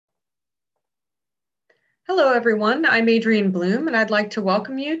Hello, everyone. I'm Adrienne Bloom, and I'd like to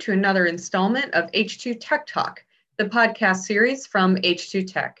welcome you to another installment of H2 Tech Talk, the podcast series from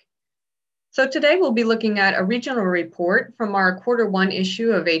H2 Tech. So today we'll be looking at a regional report from our Q1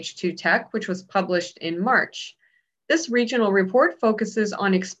 issue of H2 Tech, which was published in March. This regional report focuses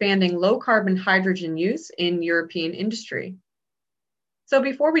on expanding low-carbon hydrogen use in European industry. So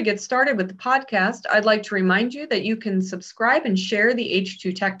before we get started with the podcast, I'd like to remind you that you can subscribe and share the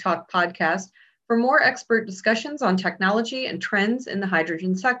H2 Tech Talk podcast for more expert discussions on technology and trends in the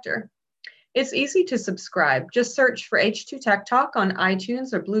hydrogen sector. It's easy to subscribe. Just search for H2 Tech Talk on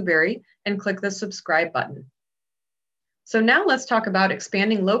iTunes or Blueberry and click the subscribe button. So now let's talk about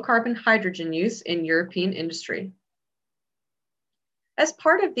expanding low-carbon hydrogen use in European industry. As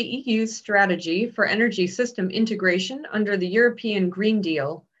part of the EU's strategy for energy system integration under the European Green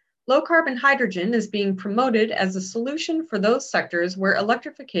Deal, low-carbon hydrogen is being promoted as a solution for those sectors where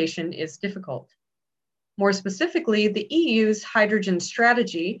electrification is difficult. More specifically, the EU's hydrogen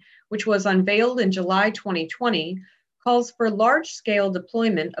strategy, which was unveiled in July 2020, calls for large-scale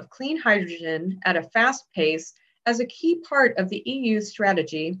deployment of clean hydrogen at a fast pace as a key part of the EU's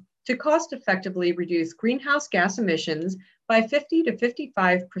strategy to cost-effectively reduce greenhouse gas emissions by 50 to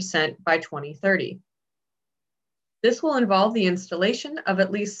 55% by 2030. This will involve the installation of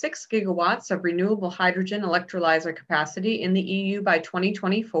at least 6 gigawatts of renewable hydrogen electrolyzer capacity in the EU by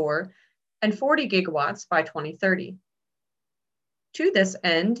 2024 and 40 gigawatts by 2030. To this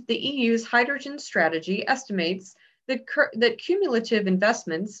end, the EU's hydrogen strategy estimates that cumulative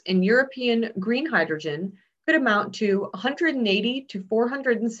investments in European green hydrogen could amount to 180 to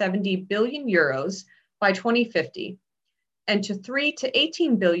 470 billion euros by 2050, and to 3 to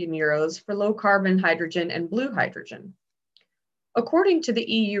 18 billion euros for low carbon hydrogen and blue hydrogen. According to the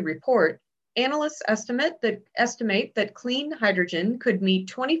EU report, analysts estimate that clean hydrogen could meet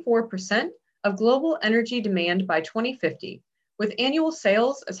 24% of global energy demand by 2050, with annual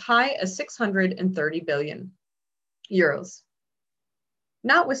sales as high as 630 billion euros.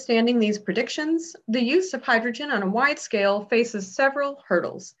 Notwithstanding these predictions, the use of hydrogen on a wide scale faces several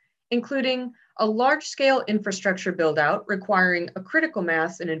hurdles, including a large-scale infrastructure build-out requiring a critical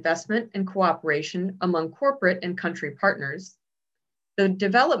mass in investment and cooperation among corporate and country partners, the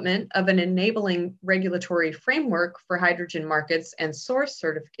development of an enabling regulatory framework for hydrogen markets and source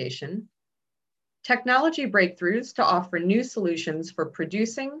certification, technology breakthroughs to offer new solutions for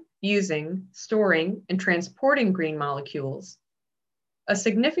producing, using, storing, and transporting green molecules, a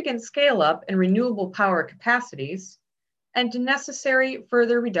significant scale-up in renewable power capacities, and necessary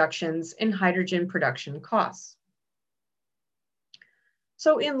further reductions in hydrogen production costs.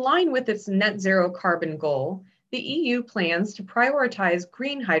 So in line with its net zero carbon goal, the EU plans to prioritize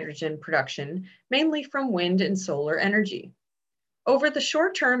green hydrogen production, mainly from wind and solar energy. Over the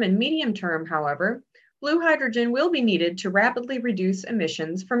short term and medium term, however, blue hydrogen will be needed to rapidly reduce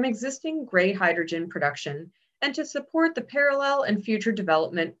emissions from existing gray hydrogen production and to support the parallel and future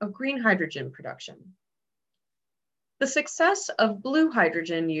development of green hydrogen production. The success of blue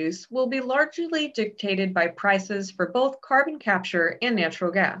hydrogen use will be largely dictated by prices for both carbon capture and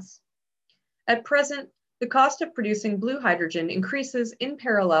natural gas. At present, the cost of producing blue hydrogen increases in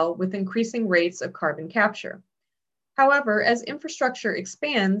parallel with increasing rates of carbon capture. However, as infrastructure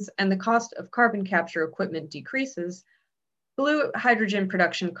expands and the cost of carbon capture equipment decreases, blue hydrogen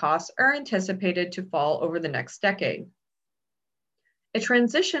production costs are anticipated to fall over the next decade. A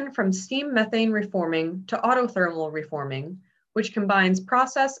transition from steam methane reforming to autothermal reforming, which combines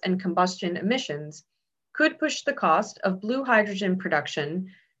process and combustion emissions, could push the cost of blue hydrogen production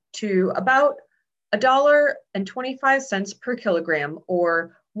to about $1.25 per kilogram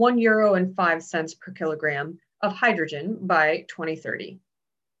or €1.05 per kilogram of hydrogen by 2030.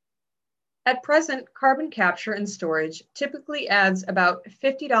 At present, carbon capture and storage typically adds about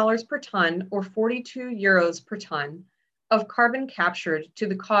 $50 per ton or 42 euros per ton of carbon captured to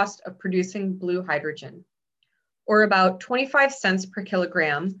the cost of producing blue hydrogen, or about 25 cents per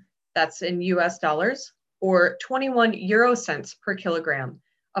kilogram, that's in US dollars, or 21 euro cents per kilogram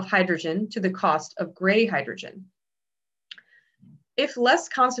of hydrogen to the cost of gray hydrogen. If less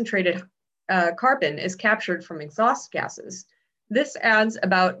concentrated carbon is captured from exhaust gases, this adds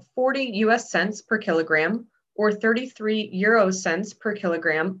about 40 US cents per kilogram or 33 euro cents per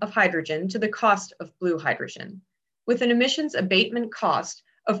kilogram of hydrogen to the cost of blue hydrogen, with an emissions abatement cost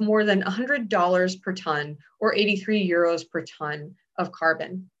of more than $100 per ton or 83 euros per ton of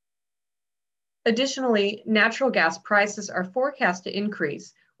carbon. Additionally, natural gas prices are forecast to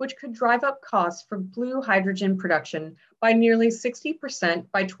increase, which could drive up costs for blue hydrogen production by nearly 60%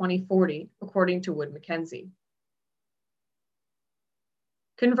 by 2040, according to Wood Mackenzie.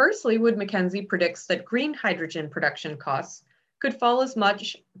 Conversely, Wood Mackenzie predicts that green hydrogen production costs could fall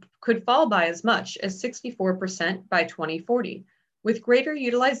by as much as 64% by 2040, with greater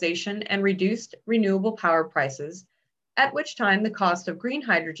utilization and reduced renewable power prices, at which time the cost of green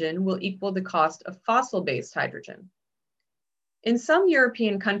hydrogen will equal the cost of fossil-based hydrogen. In some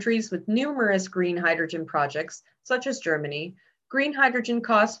European countries with numerous green hydrogen projects, such as Germany, green hydrogen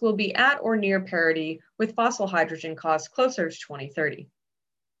costs will be at or near parity with fossil hydrogen costs closer to 2030.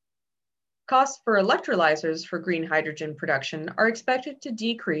 Costs for electrolyzers for green hydrogen production are expected to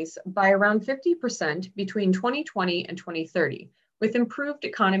decrease by around 50% between 2020 and 2030, with improved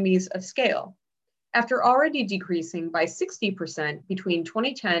economies of scale, after already decreasing by 60% between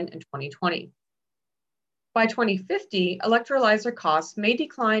 2010 and 2020. By 2050, electrolyzer costs may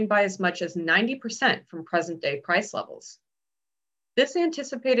decline by as much as 90% from present-day price levels. This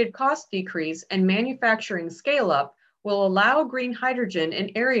anticipated cost decrease and manufacturing scale-up will allow green hydrogen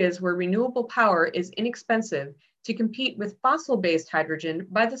in areas where renewable power is inexpensive to compete with fossil-based hydrogen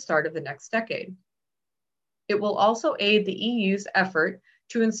by the start of the next decade. It will also aid the EU's effort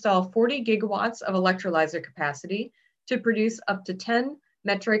to install 40 gigawatts of electrolyzer capacity to produce up to 10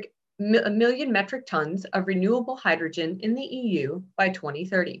 million metric tons of renewable hydrogen in the EU by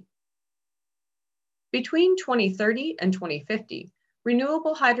 2030. Between 2030 and 2050,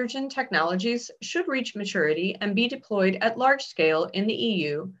 renewable hydrogen technologies should reach maturity and be deployed at large scale in the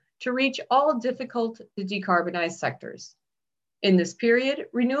EU to reach all difficult to decarbonize sectors. In this period,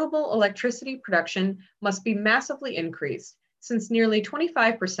 renewable electricity production must be massively increased, since nearly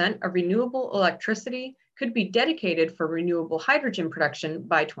 25% of renewable electricity could be dedicated for renewable hydrogen production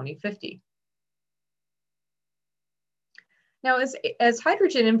by 2050. Now, as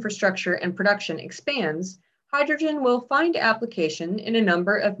hydrogen infrastructure and production expands, hydrogen will find application in a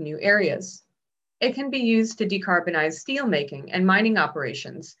number of new areas. It can be used to decarbonize steelmaking and mining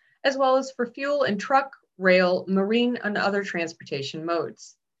operations, as well as for fuel in truck, rail, marine, and other transportation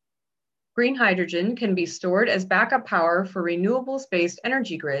modes. Green hydrogen can be stored as backup power for renewables-based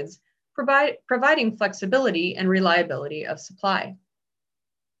energy grids, providing flexibility and reliability of supply.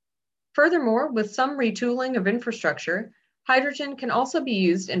 Furthermore, with some retooling of infrastructure, hydrogen can also be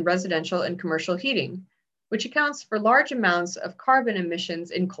used in residential and commercial heating, which accounts for large amounts of carbon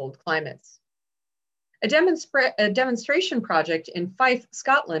emissions in cold climates. A demonstration project in Fife,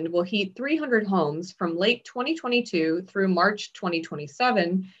 Scotland will heat 300 homes from late 2022 through March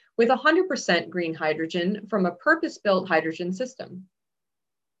 2027 with 100% green hydrogen from a purpose-built hydrogen system.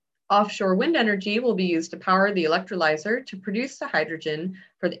 Offshore wind energy will be used to power the electrolyzer to produce the hydrogen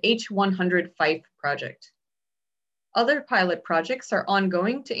for the H100 Fife project. Other pilot projects are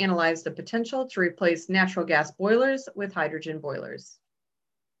ongoing to analyze the potential to replace natural gas boilers with hydrogen boilers.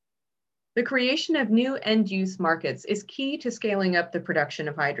 The creation of new end-use markets is key to scaling up the production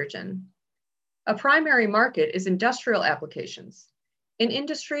of hydrogen. A primary market is industrial applications. In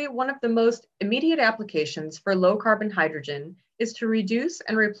industry, one of the most immediate applications for low-carbon hydrogen is to reduce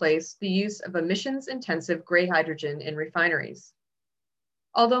and replace the use of emissions-intensive gray hydrogen in refineries.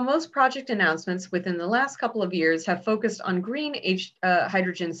 Although most project announcements within the last couple of years have focused on green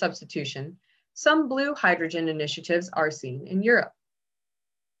hydrogen substitution, some blue hydrogen initiatives are seen in Europe.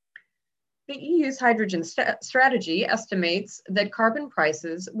 The EU's hydrogen strategy estimates that carbon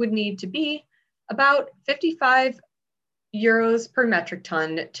prices would need to be about 55 euros per metric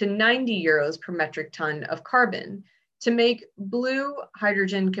ton to 90 euros per metric ton of carbon to make blue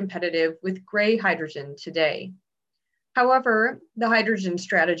hydrogen competitive with gray hydrogen today. However, the hydrogen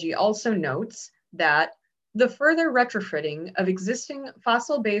strategy also notes that the further retrofitting of existing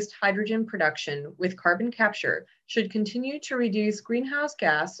fossil-based hydrogen production with carbon capture should continue to reduce greenhouse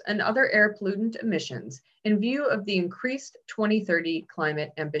gas and other air pollutant emissions in view of the increased 2030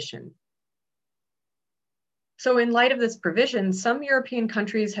 climate ambition. So in light of this provision, some European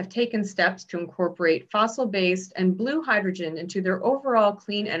countries have taken steps to incorporate fossil-based and blue hydrogen into their overall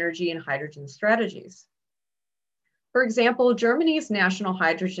clean energy and hydrogen strategies. For example, Germany's national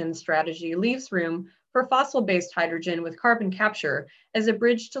hydrogen strategy leaves room for fossil-based hydrogen with carbon capture as a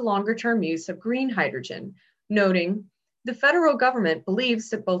bridge to longer-term use of green hydrogen, noting, the federal government believes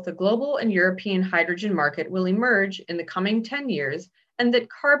that both the global and European hydrogen market will emerge in the coming 10 years and that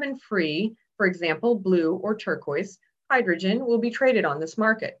carbon-free, for example, blue or turquoise, hydrogen will be traded on this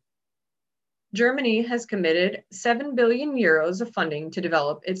market. Germany has committed 7 billion euros of funding to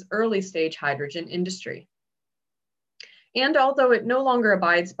develop its early-stage hydrogen industry. And although it no longer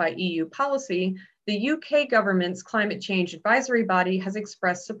abides by EU policy, the UK government's climate change advisory body has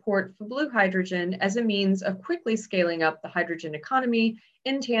expressed support for blue hydrogen as a means of quickly scaling up the hydrogen economy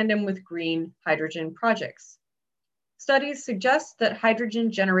in tandem with green hydrogen projects. Studies suggest that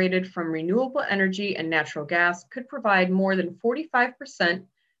hydrogen generated from renewable energy and natural gas could provide more than 45%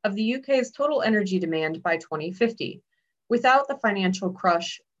 of the UK's total energy demand by 2050, without the financial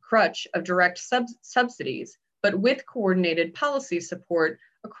crutch of direct subsidies, but with coordinated policy support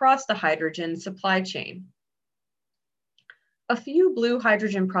across the hydrogen supply chain. A few blue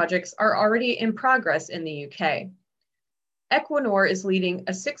hydrogen projects are already in progress in the UK. Equinor is leading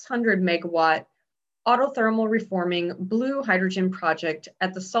a 600 megawatt autothermal reforming blue hydrogen project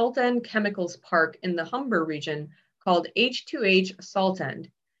at the Saltend Chemicals Park in the Humber region called H2H Saltend,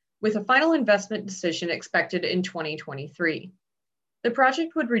 with a final investment decision expected in 2023. The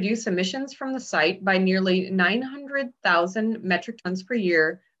project would reduce emissions from the site by nearly 900,000 metric tons per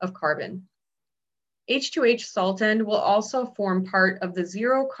year of carbon. H2H Saltend will also form part of the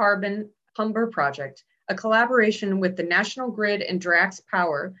Zero Carbon Humber project, a collaboration with the National Grid and Drax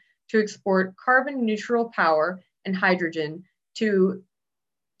Power to export carbon neutral power and hydrogen to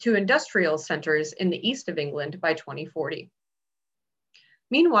industrial centers in the east of England by 2040.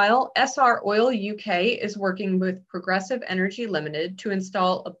 Meanwhile, SR Oil UK is working with Progressive Energy Limited to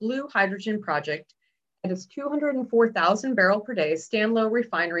install a blue hydrogen project at its 204,000 barrel per day Stanlow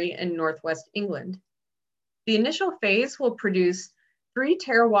refinery in northwest England. The initial phase will produce 3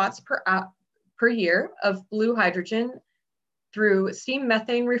 terawatts per year of blue hydrogen through steam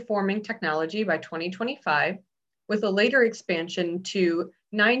methane reforming technology by 2025, with a later expansion to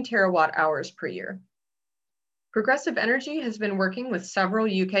 9 terawatt hours per year. Progressive Energy has been working with several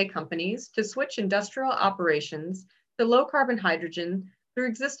UK companies to switch industrial operations to low carbon hydrogen through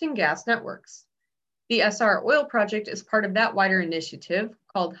existing gas networks. The SR Oil project is part of that wider initiative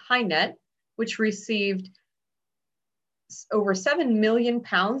called HyNet, which received over £7 million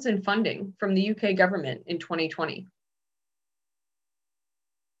in funding from the UK government in 2020.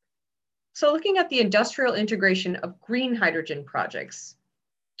 So looking at the industrial integration of green hydrogen projects,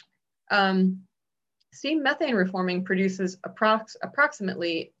 steam methane reforming produces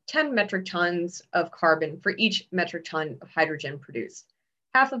approximately 10 metric tons of carbon for each metric ton of hydrogen produced.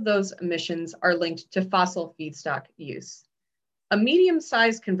 Half of those emissions are linked to fossil feedstock use. A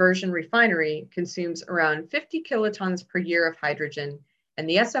medium-sized conversion refinery consumes around 50 kilotons per year of hydrogen, and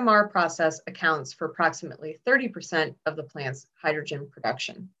the SMR process accounts for approximately 30% of the plant's hydrogen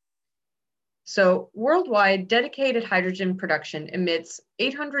production. So worldwide, dedicated hydrogen production emits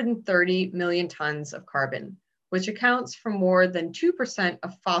 830 million tons of carbon, which accounts for more than 2%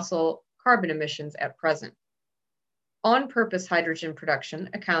 of fossil carbon emissions at present. On-purpose hydrogen production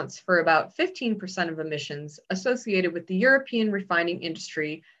accounts for about 15% of emissions associated with the European refining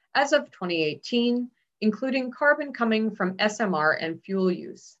industry as of 2018, including carbon coming from SMR and fuel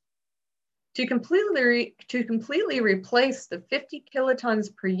use. To completely replace the 50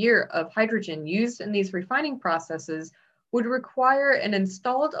 kilotons per year of hydrogen used in these refining processes would require an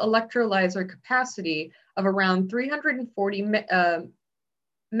installed electrolyzer capacity of around 340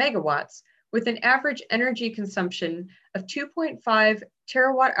 megawatts, with an average energy consumption of 2.5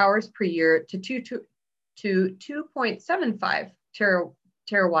 terawatt hours per year to 2.75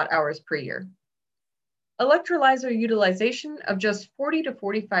 terawatt hours per year. Electrolyzer utilization of just 40 to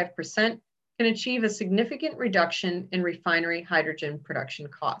 45% can achieve a significant reduction in refinery hydrogen production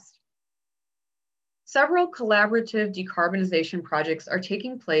cost. Several collaborative decarbonization projects are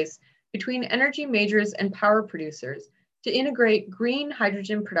taking place between energy majors and power producers to integrate green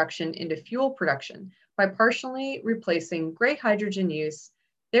hydrogen production into fuel production by partially replacing gray hydrogen use,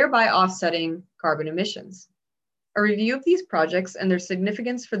 thereby offsetting carbon emissions. A review of these projects and their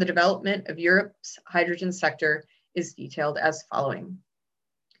significance for the development of Europe's hydrogen sector is detailed as following.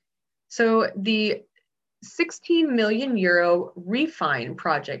 So the 16 million euro Refine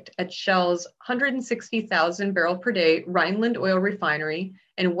project at Shell's 160,000 barrel per day Rhineland oil refinery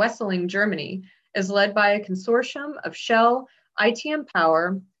in Wesseling, Germany, is led by a consortium of Shell, ITM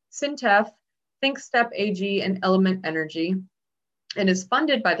Power, Syntef, ThinkStep AG, and Element Energy, and is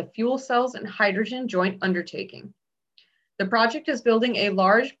funded by the Fuel Cells and Hydrogen Joint Undertaking. The project is building a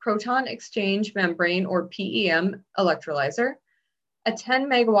large proton exchange membrane, or PEM, electrolyzer, a 10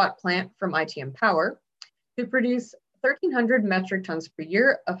 megawatt plant from ITM Power, to produce 1,300 metric tons per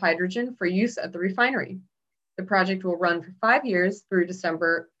year of hydrogen for use at the refinery. The project will run for 5 years through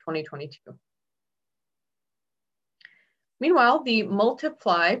December 2022. Meanwhile, the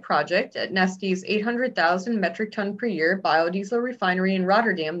Multiply project at Neste's 800,000 metric ton per year biodiesel refinery in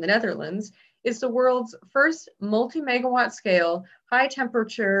Rotterdam, the Netherlands, is the world's first multi-megawatt scale, high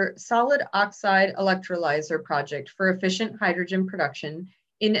temperature solid oxide electrolyzer project for efficient hydrogen production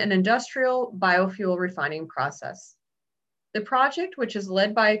in an industrial biofuel refining process. The project, which is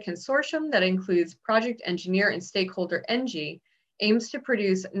led by a consortium that includes project engineer and stakeholder ENGIE, aims to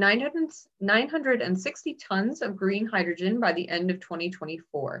produce 960 tons of green hydrogen by the end of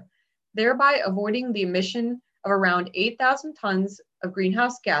 2024, thereby avoiding the emission of around 8,000 tons of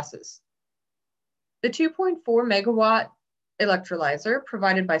greenhouse gases. The 2.4 megawatt electrolyzer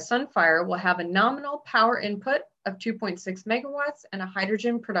provided by Sunfire will have a nominal power input of 2.6 megawatts and a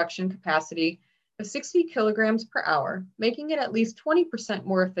hydrogen production capacity of 60 kilograms per hour, making it at least 20%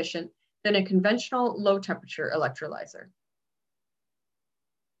 more efficient than a conventional low temperature electrolyzer.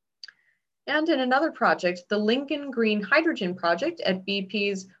 And in another project, the Lingen Green Hydrogen Project at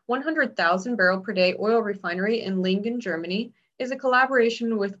BP's 100,000 barrel per day oil refinery in Lingen, Germany, is a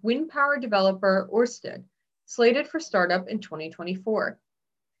collaboration with wind power developer Ørsted, slated for startup in 2024.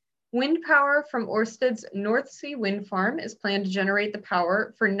 Wind power from Ørsted's North Sea wind farm is planned to generate the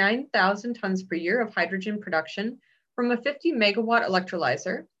power for 9,000 tons per year of hydrogen production from a 50 megawatt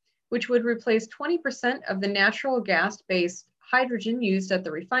electrolyzer, which would replace 20% of the natural gas-based hydrogen used at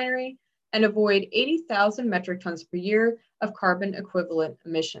the refinery and avoid 80,000 metric tons per year of carbon equivalent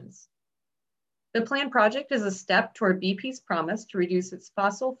emissions. The planned project is a step toward BP's promise to reduce its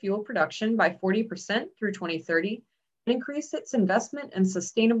fossil fuel production by 40% through 2030 and increase its investment in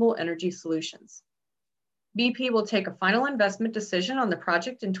sustainable energy solutions. BP will take a final investment decision on the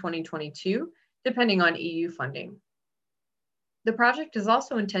project in 2022, depending on EU funding. The project is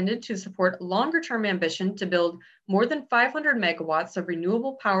also intended to support longer-term ambition to build more than 500 megawatts of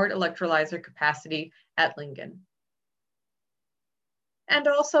renewable-powered electrolyzer capacity at Lingen. And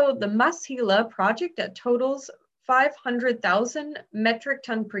also the Massila project that totals 500,000 metric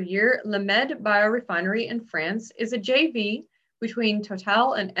ton per year Le Med biorefinery in France is a JV between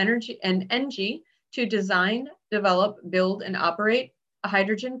Total and ENGIE to design, develop, build, and operate a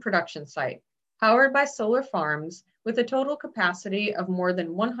hydrogen production site powered by solar farms with a total capacity of more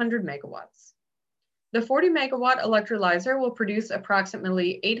than 100 megawatts. The 40 megawatt electrolyzer will produce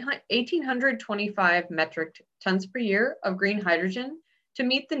approximately 1,825 metric tons per year of green hydrogen to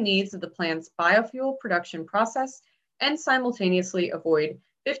meet the needs of the plant's biofuel production process and simultaneously avoid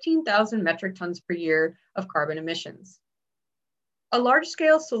 15,000 metric tons per year of carbon emissions. A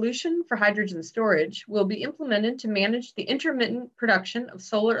large-scale solution for hydrogen storage will be implemented to manage the intermittent production of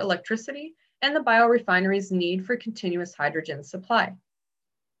solar electricity and the biorefinery's need for continuous hydrogen supply.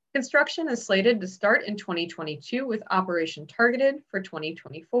 Construction is slated to start in 2022 with operation targeted for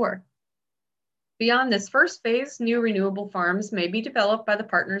 2024. Beyond this first phase, new renewable farms may be developed by the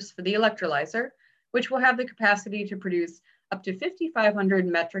partners for the electrolyzer, which will have the capacity to produce up to 5,500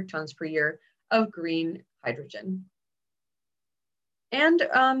 metric tons per year of green hydrogen. And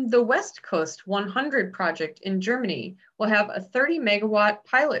the West Coast 100 project in Germany will have a 30 megawatt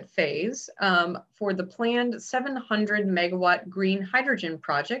pilot phase for the planned 700 megawatt green hydrogen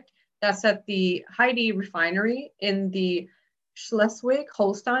project that's at the Heide refinery in the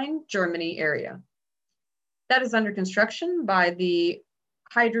Schleswig-Holstein, Germany area. That is under construction by the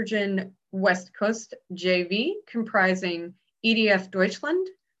Hydrogen West Coast JV, comprising EDF Deutschland,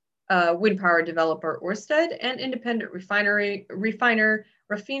 wind power developer Ørsted, and independent refiner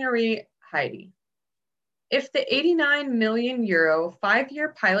Raffinerie Heide. If the 89 million euro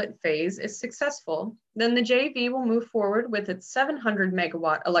 5-year pilot phase is successful, then the JV will move forward with its 700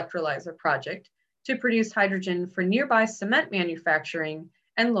 megawatt electrolyzer project to produce hydrogen for nearby cement manufacturing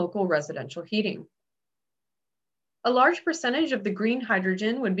and local residential heating. A large percentage of the green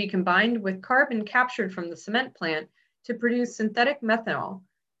hydrogen would be combined with carbon captured from the cement plant to produce synthetic methanol,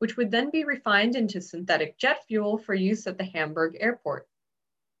 which would then be refined into synthetic jet fuel for use at the Hamburg airport.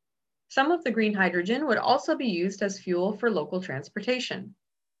 Some of the green hydrogen would also be used as fuel for local transportation.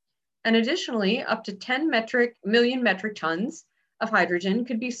 And additionally, up to 10 million metric tons of hydrogen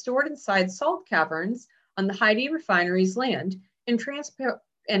could be stored inside salt caverns on the Heide refinery's land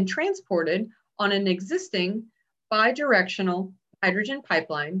and transported on an existing bi-directional hydrogen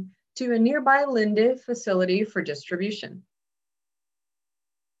pipeline to a nearby Linde facility for distribution.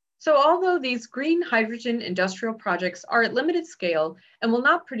 So although these green hydrogen industrial projects are at limited scale and will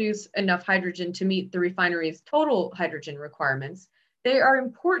not produce enough hydrogen to meet the refinery's total hydrogen requirements, they are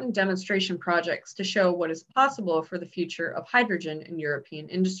important demonstration projects to show what is possible for the future of hydrogen in European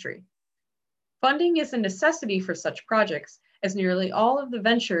industry. Funding is a necessity for such projects, as nearly all of the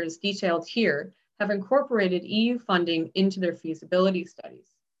ventures detailed here have incorporated EU funding into their feasibility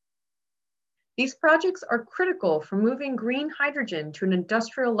studies. These projects are critical for moving green hydrogen to an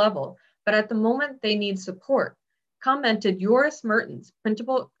industrial level, but at the moment they need support, commented Joris Mertens,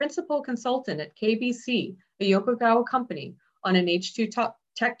 principal consultant at KBC, a Yokogawa company, on an H2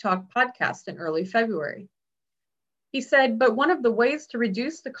 Tech Talk podcast in early February. He said, but one of the ways to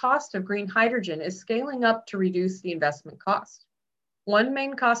reduce the cost of green hydrogen is scaling up to reduce the investment cost. One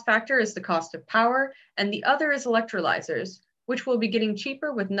main cost factor is the cost of power, and the other is electrolyzers, which will be getting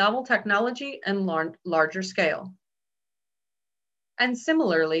cheaper with novel technology and larger scale. And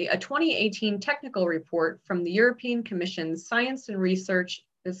similarly, a 2018 technical report from the European Commission's Science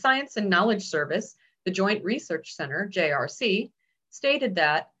and Knowledge Service, the Joint Research Center, JRC, stated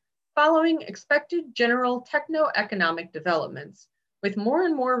that following expected general techno-economic developments, with more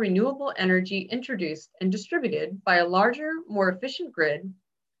and more renewable energy introduced and distributed by a larger, more efficient grid,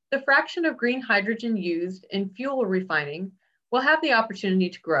 the fraction of green hydrogen used in fuel refining will have the opportunity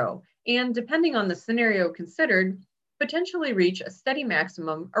to grow, and depending on the scenario considered, potentially reach a steady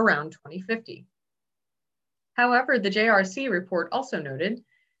maximum around 2050. However, the JRC report also noted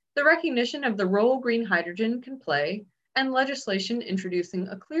the recognition of the role green hydrogen can play and legislation introducing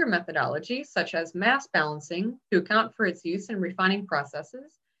a clear methodology such as mass balancing to account for its use in refining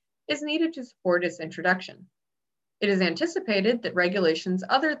processes is needed to support its introduction. It is anticipated that regulations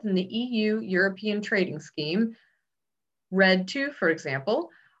other than the EU European Trading Scheme, RED II, for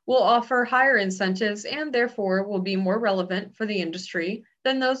example, will offer higher incentives and therefore will be more relevant for the industry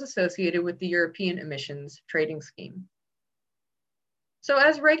than those associated with the European Emissions Trading Scheme. So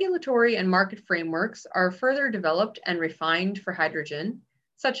as regulatory and market frameworks are further developed and refined for hydrogen,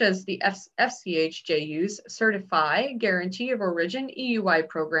 such as the FCH-JU's Certify Guarantee of Origin EU-wide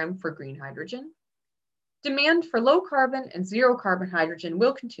program for green hydrogen, demand for low carbon and zero carbon hydrogen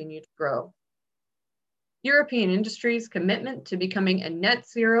will continue to grow. European industry's commitment to becoming a net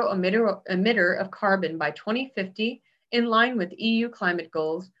zero emitter of carbon by 2050, in line with EU climate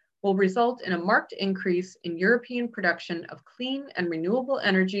goals, will result in a marked increase in European production of clean and renewable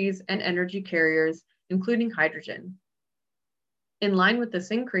energies and energy carriers, including hydrogen. In line with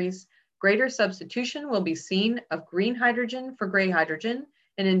this increase, greater substitution will be seen of green hydrogen for gray hydrogen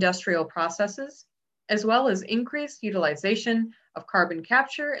in industrial processes, as well as increased utilization of carbon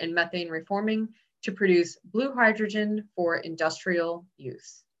capture and methane reforming to produce blue hydrogen for industrial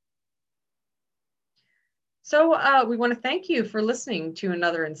use. So we want to thank you for listening to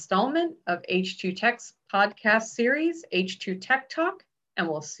another installment of H2 Tech's podcast series, H2 Tech Talk, and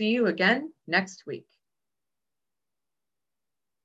we'll see you again next week.